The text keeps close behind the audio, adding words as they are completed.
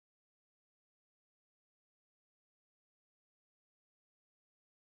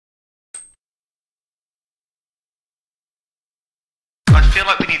feel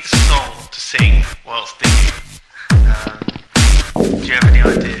like we need a song to sing whilst digging. Do you have any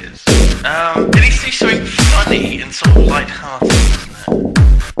ideas? It needs to be something funny and sort of light-hearted, doesn't it?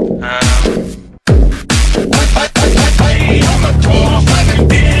 I'm a dwarf, I've been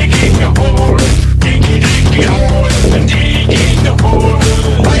digging a hole, digging a hole, and digging a hole.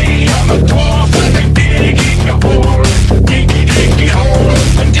 I'm a dwarf, I've been digging a hole, digging a hole,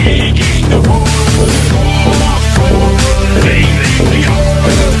 and digging a hole. Dwarf hole, digging a hole,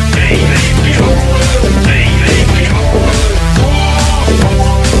 digging a hole, digging a hole. Dwarf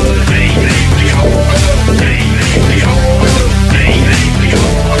hole, digging a hole, digging a hole, digging a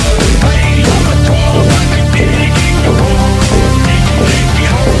hole. I'm a dwarf, I've been digging a hole, digging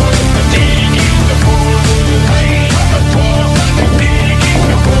a hole, and digging a hole. I'm a dwarf, I've been digging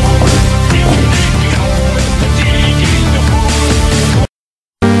a hole, digging a hole, and digging a hole.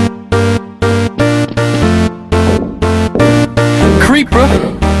 Creeper.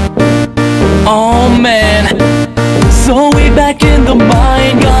 Oh man. So we back in the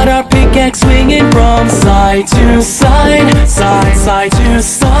mine, got our pickaxe swinging from side to side, side to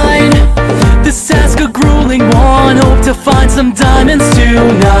side. This task a grueling one, hope to find some diamonds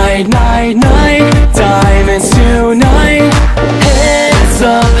tonight, diamonds tonight. Heads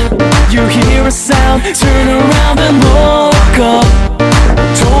up, you hear a sound, turn around.